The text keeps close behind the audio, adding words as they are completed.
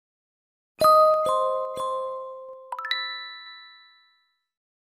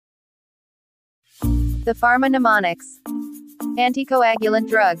The PHARMA mnemonics. Anticoagulant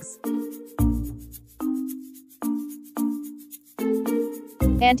drugs.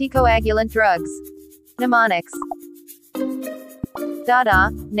 Anticoagulant drugs. Mnemonics. Dada,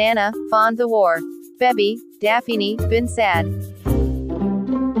 Nana, fond the war. Bebi, Daphne, bin sad.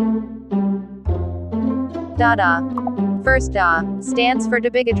 Dada. First Da stands for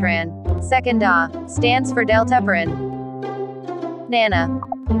dabigatran. Second Da stands for dalteparin. Nana.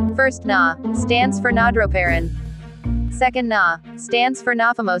 First Na stands for nadroparin. Second Na stands for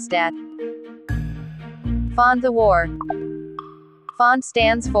nafamostat. Fond the war. Fond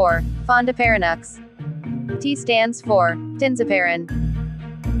stands for fondaparinux. T stands for tinzaparin.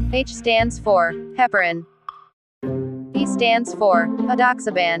 H stands for heparin. E stands for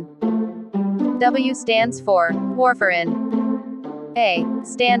adoxaban. W stands for warfarin. A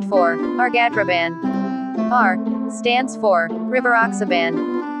stand for argatroban. R stands for rivaroxaban.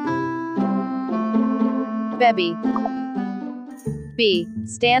 Bebi. B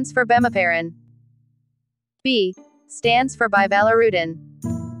stands for bemiparin. B stands for bivalirudin.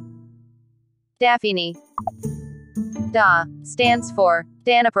 Daphne. Da stands for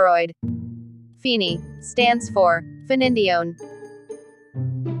danaparoid. Fini stands for phenindione.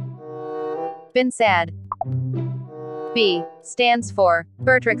 Bin sad. B stands for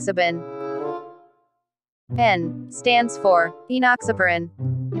bertrixabin. N stands for enoxaparin.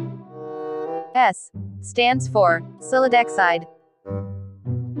 S stands for silidexide.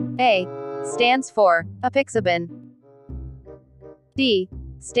 A stands for apixaban. D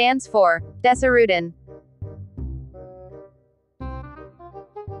stands for desarudin.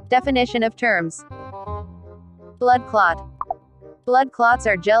 Definition of terms. Blood clot. Blood clots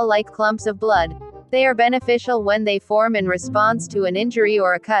are gel-like clumps of blood. They are beneficial when they form in response to an injury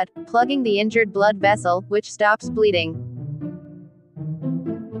or a cut, plugging the injured blood vessel, which stops bleeding.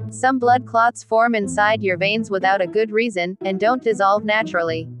 Some blood clots form inside your veins without a good reason, and don't dissolve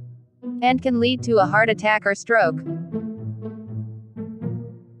naturally, and can lead to a heart attack or stroke.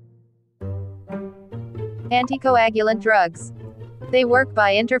 Anticoagulant drugs. They work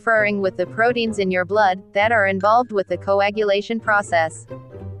by interfering with the proteins in your blood that are involved with the coagulation process.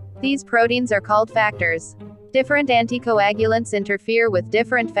 These proteins are called factors. Different anticoagulants interfere with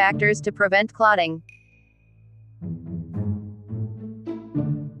different factors to prevent clotting.